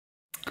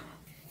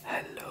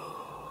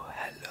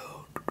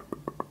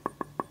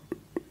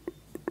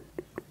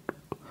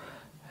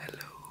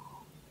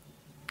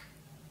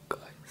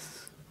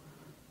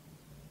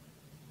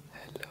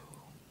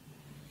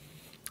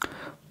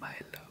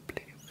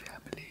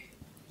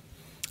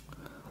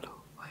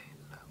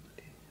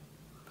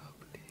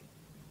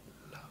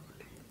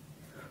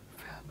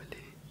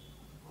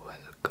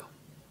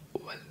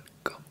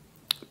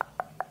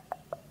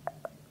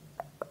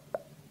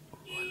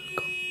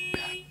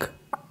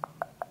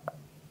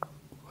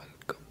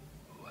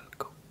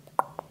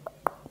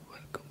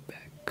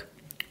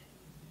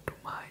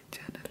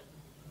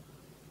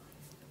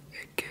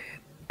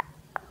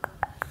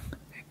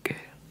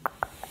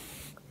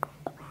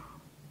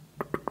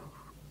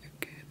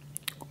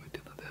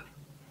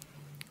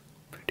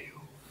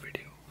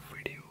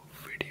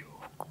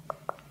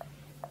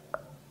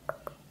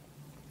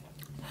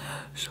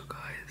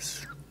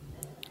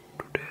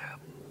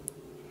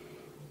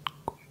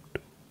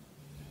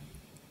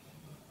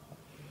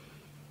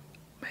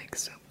make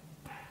some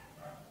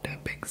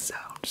tapping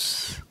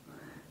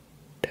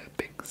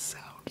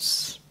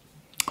sounds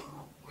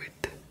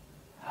with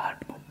hand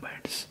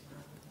movements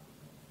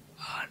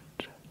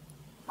and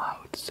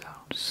mouth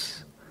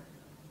sounds.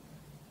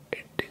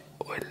 It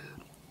will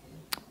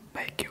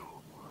make you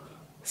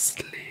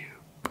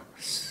sleep,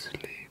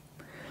 sleep,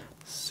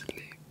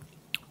 sleep,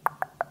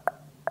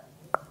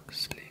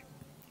 sleep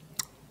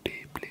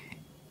deeply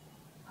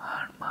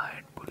and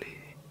mindfully,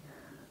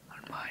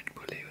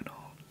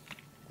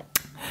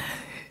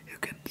 you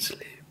can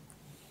sleep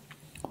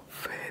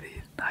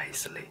very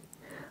nicely.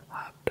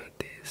 After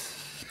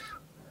this,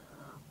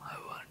 I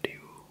want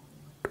you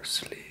to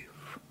sleep,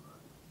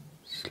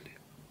 sleep,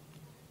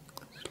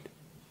 sleep,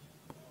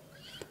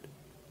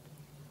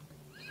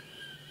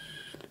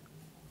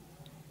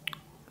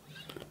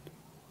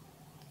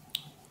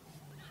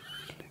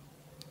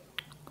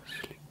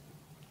 sleep,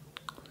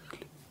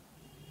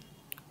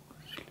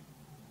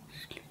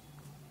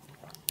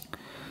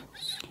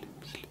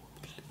 sleep.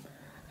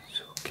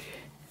 So, okay.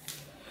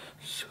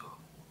 So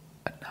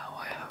now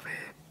I have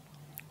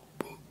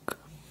a book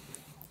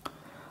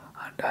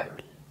and I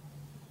will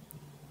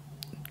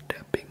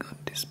tapping on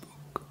this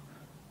book.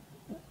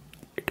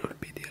 It will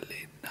be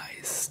really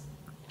nice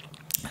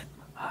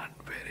and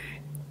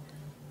very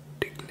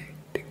tickly,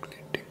 tickly,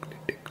 tickly,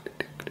 tickly,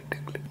 tickly,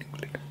 tickly,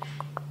 tickly,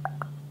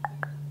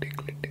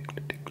 tickly,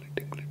 tickly, tickly,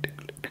 tickly,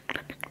 tickly,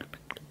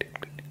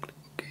 tickly.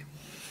 Okay.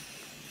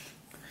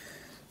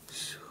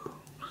 So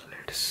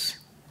let's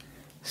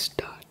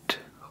start.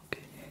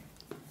 Okay.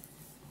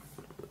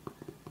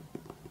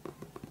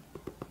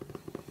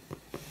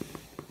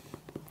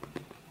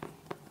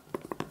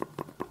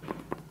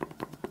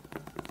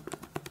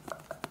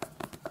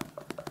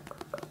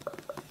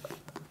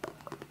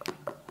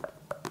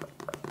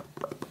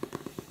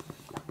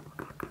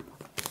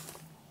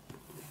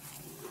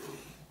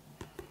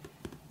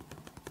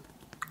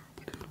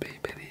 It will be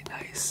very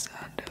nice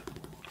and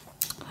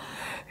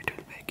it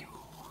will make you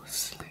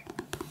sleep.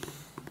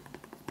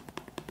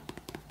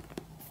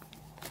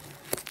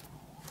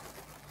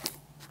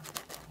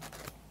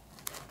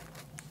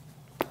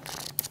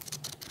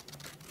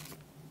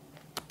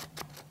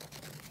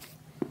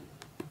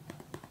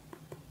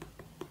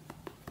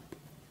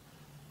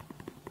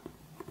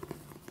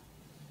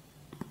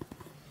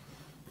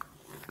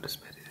 It is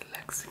very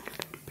relaxing.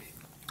 It will be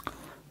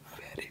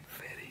very,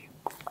 very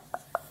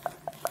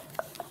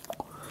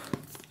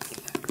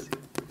relaxing.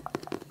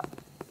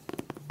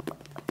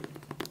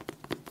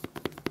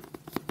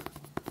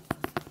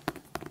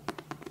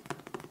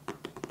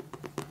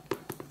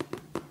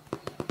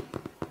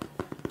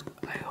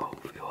 I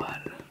hope you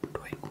are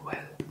doing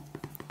well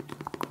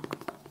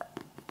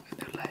in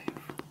your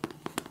life,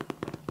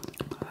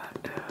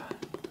 and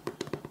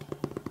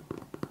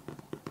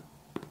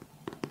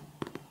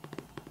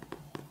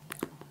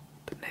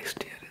the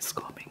next year is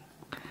coming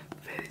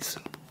very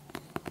soon.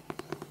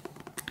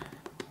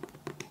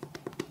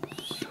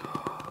 So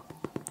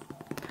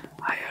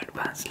I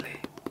advancedly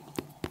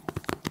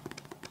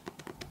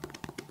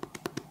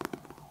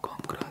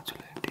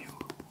congratulate you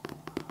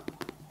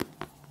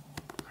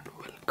and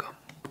welcome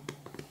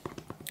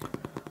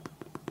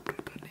to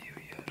the new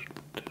year,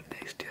 to the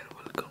next year.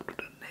 Welcome to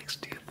the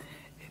next year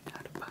in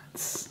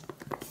advance.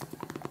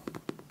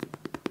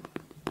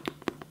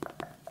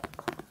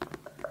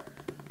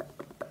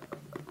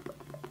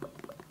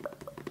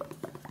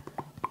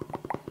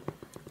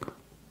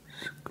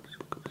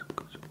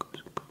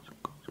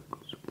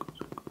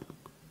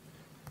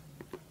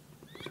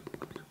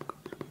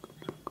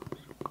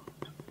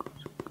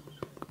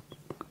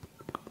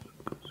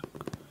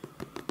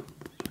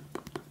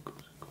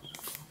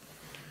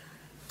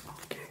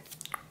 Okay.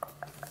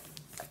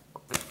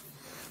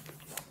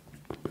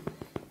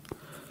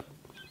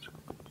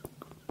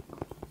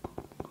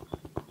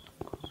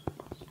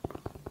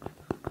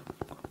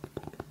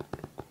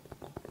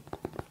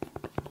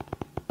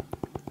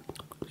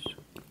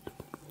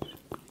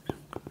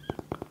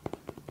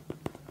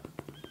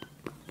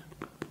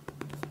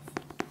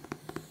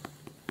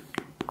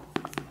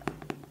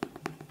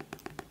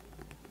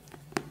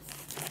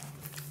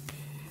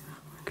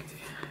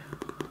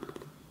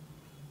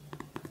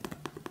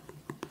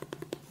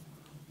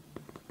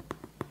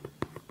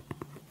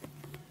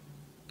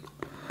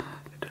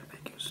 It will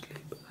make you sleep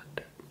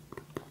and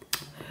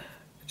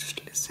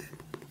just listen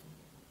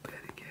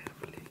very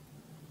carefully.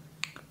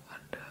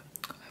 And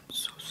I'm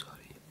so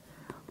sorry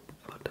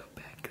for the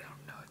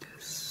background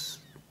noises.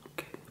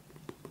 Okay,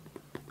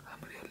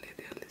 I'm really,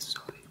 really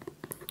sorry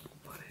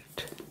for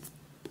it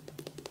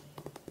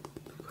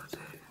because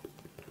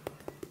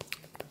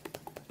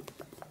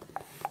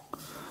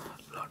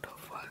a lot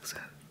of works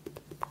are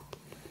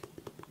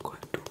going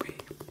to be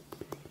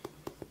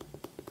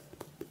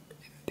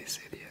in this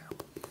area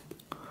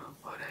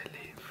where I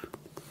live.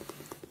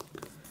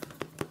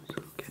 So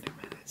can you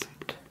manage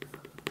it?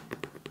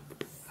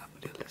 I'm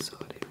really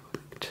sorry for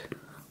it.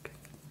 Okay.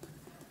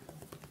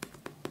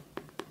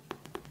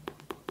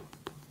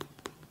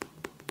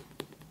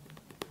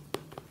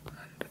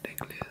 And the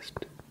tinglyest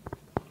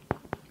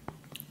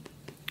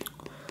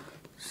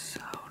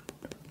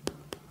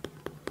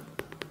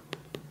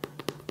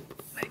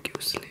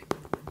sleep.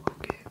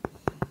 Okay.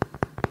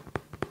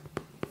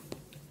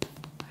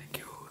 Make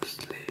you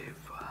sleep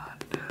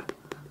and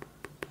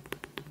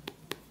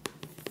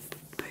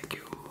make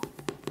you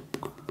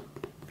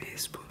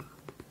peaceful.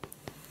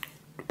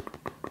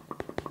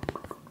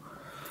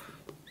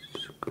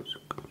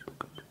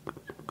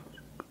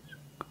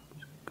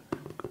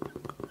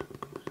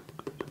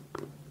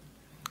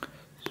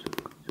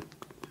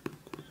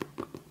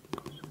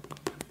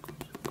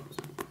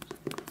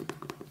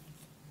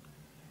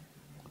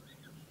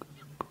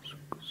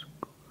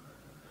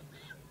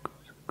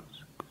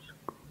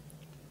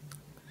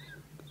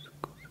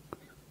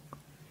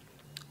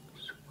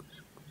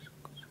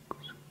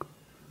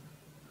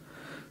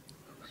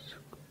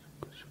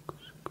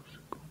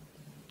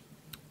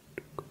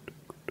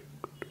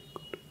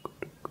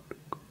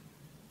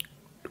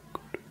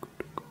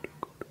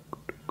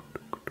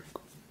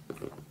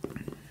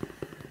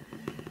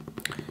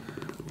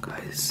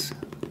 Guys,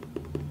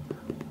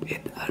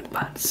 in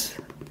advance,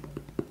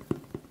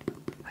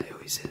 I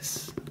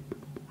wishes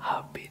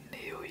Happy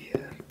New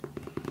Year.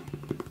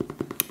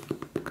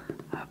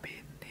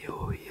 Happy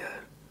New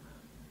Year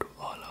to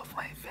all of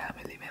my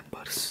family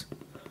members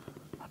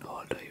and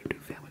all the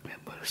YouTube family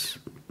members.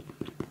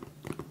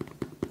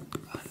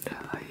 And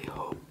I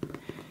hope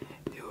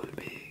you will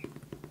be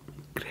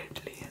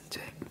greatly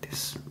enjoying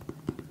this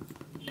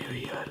New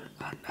Year,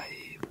 and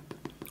I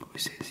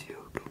wishes you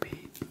to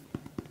be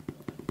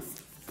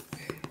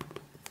a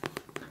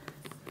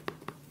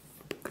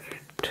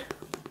great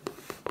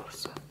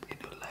person in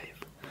your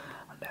life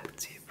and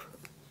achieve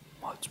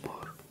much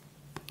more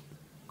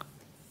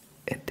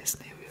in this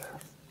new year.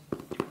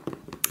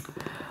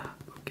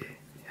 Okay,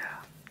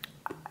 yeah.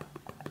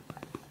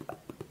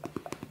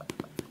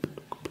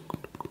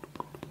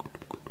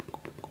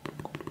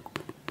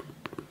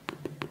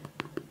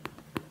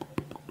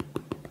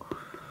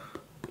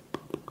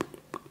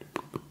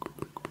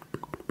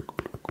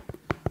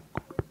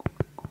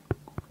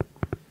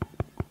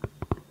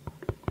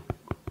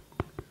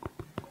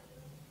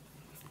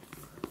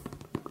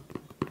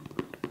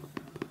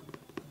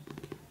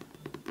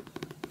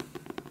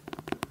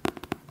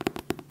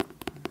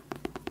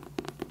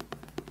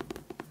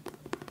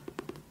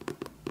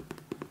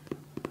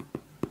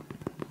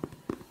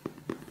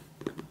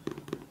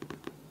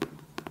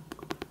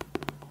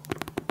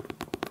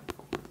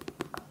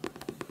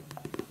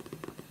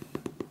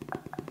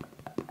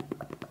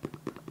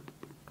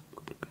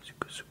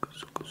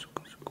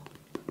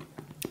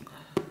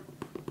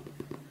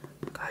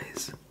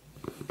 Guys,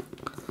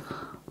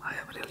 I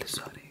am really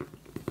sorry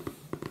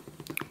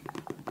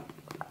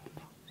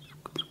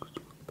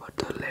for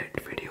the late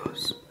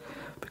videos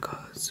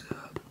because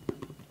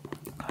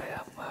I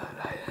am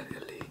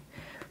really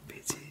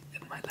busy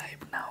in my life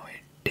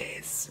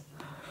nowadays,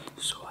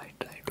 so I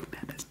try to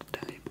manage the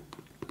time,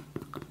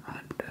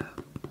 and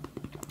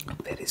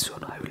very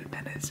soon I will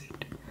manage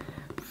it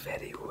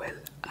very well,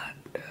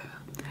 and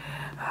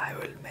I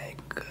will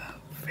make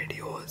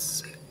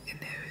videos in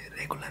a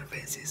regular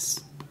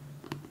basis.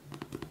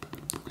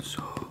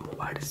 So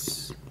what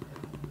is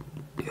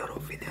your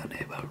opinion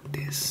about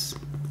this?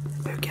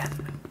 You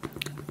can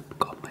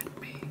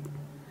comment me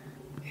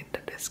in the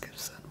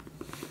description.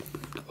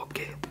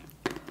 Okay,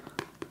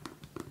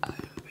 I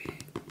will be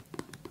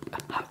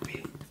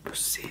happy to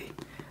see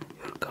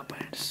your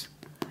comments.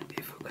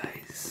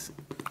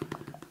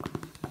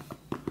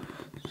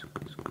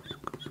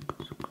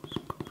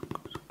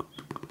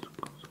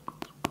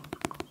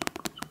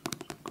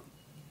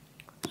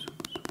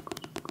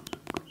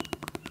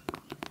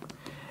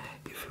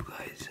 If you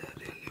guys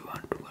really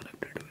want to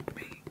connect it with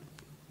me,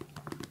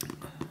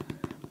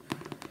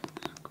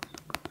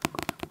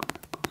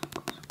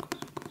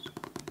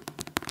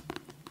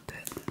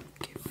 then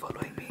keep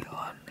following me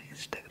on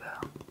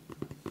Instagram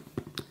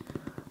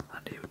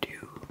and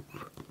YouTube,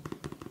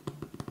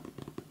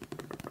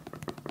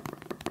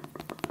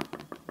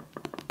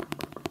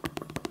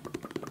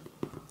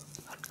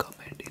 and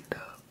comment in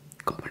the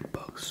comment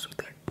box so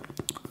that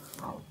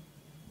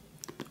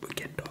we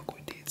can talk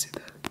with each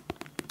other.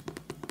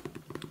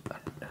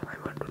 And I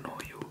want to know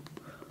you.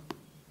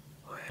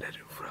 Where are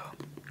you from?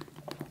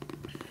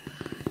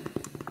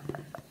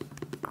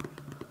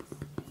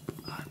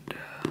 And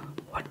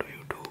what do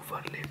you do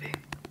for living?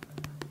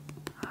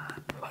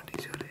 And what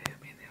is your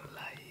aim in your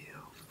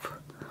life?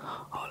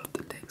 All of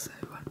the things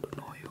I want to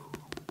know you,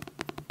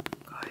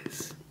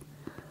 guys.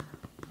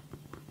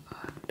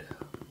 And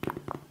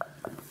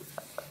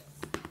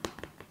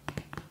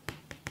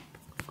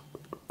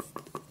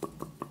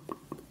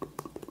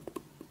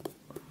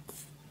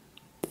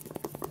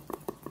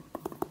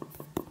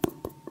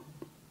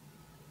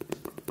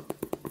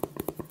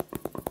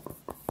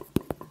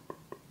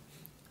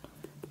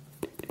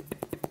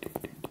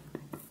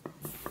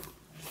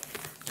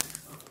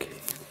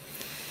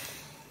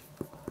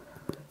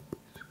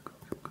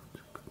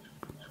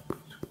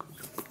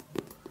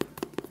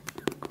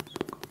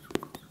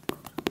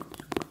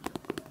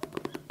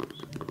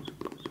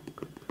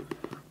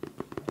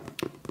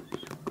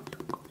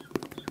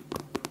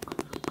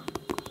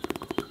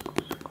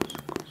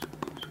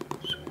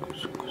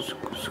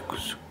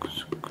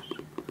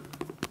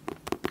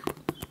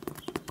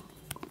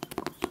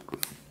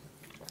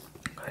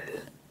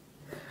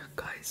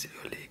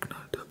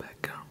the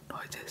background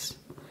noises.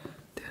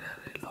 There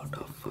are a lot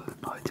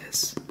of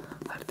noises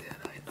are there.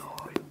 I know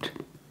it.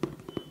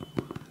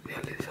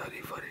 Really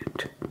sorry for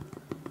it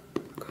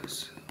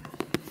because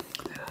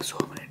there are so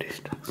many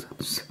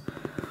distractions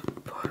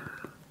for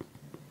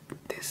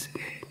this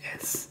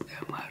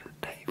ASMR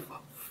type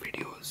of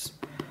videos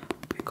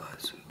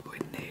because we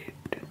need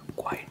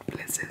quiet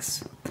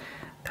places.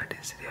 That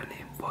is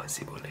really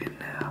impossible in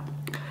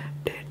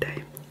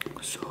daytime,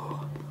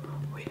 so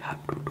we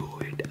have to do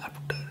it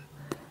after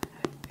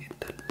in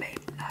the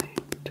late night.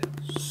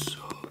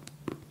 So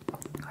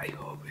I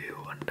hope you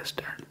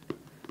understand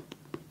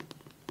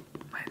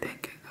my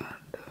thinking,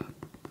 and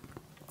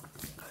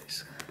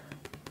guys,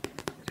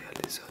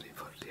 really sorry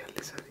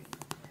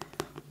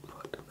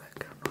for the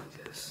background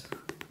noises.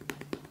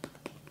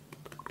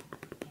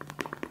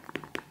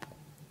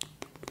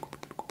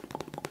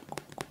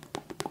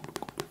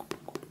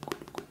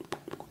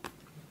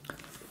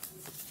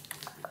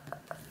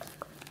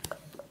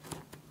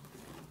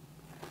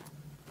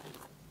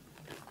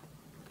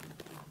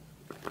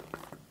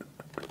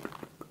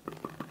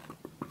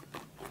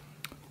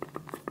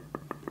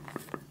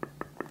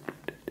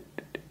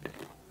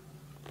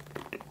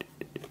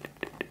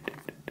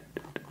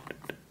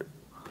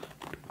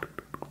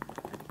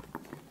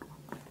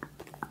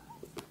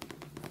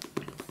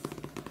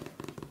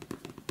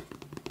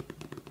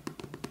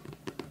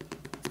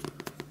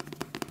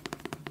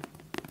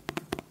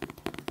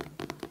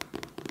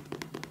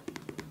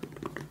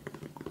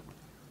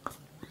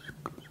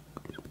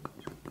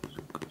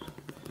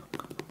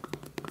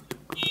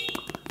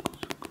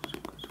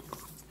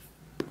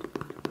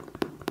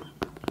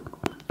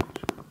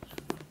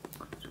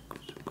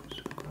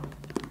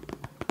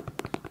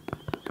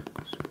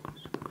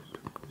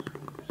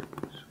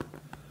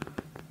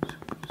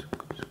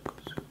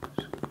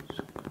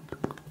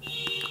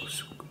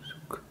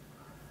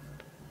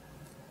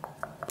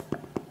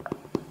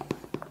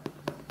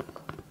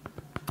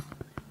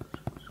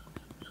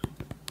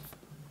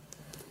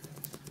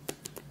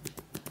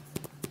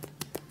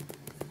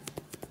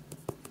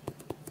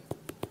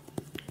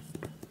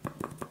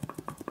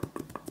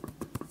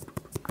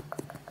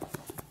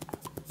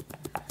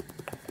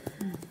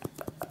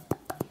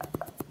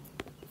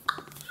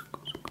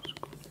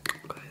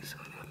 Guys,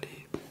 I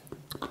really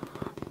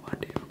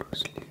want you to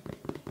sleep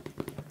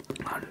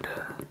and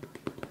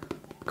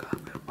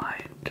calm your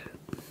mind.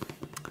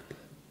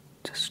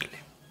 Just sleep,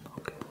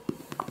 okay?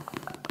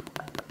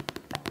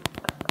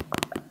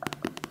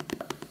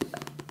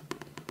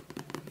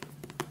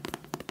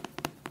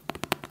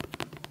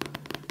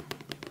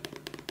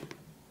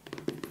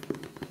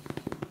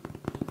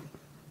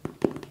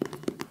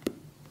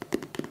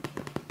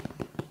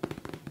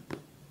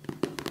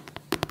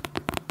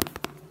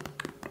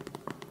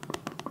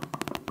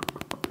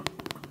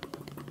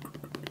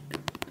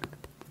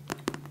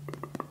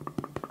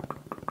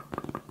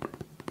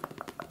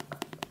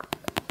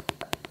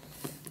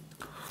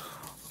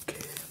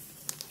 Okay,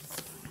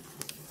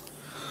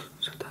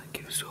 so thank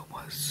you so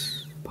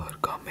much for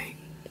coming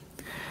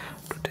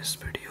to this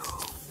video.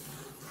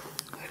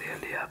 I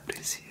really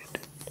appreciate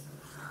it.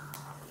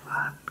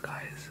 And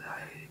guys,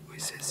 I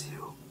wishes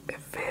you a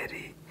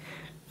very,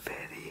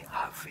 very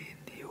happy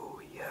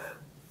new year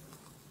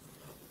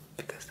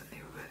because the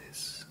new year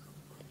is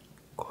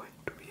going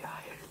to be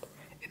held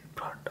in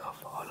front of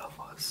all of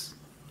us.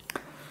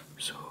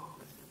 So,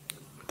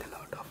 with a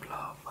lot of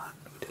love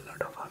and with a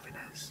lot of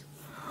happiness,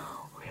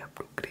 we have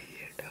to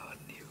create our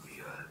new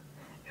year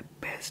a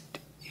best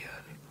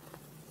year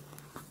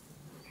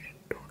in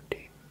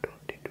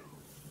 2022.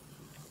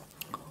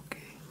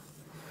 Okay,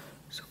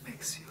 so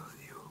make sure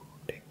you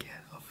take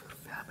care of your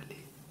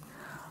family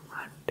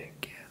and take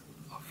care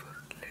of your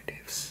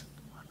relatives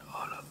and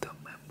all of the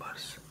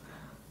members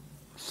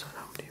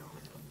surround you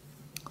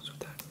so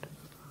that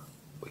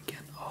we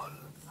can all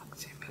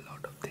achieve a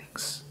lot of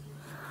things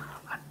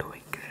and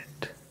doing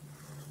great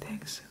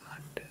things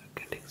and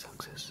getting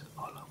success,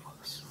 all of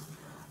us.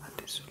 And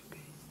this will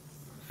be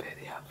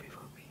very happy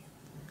for me.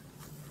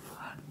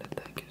 And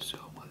thank you so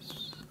much.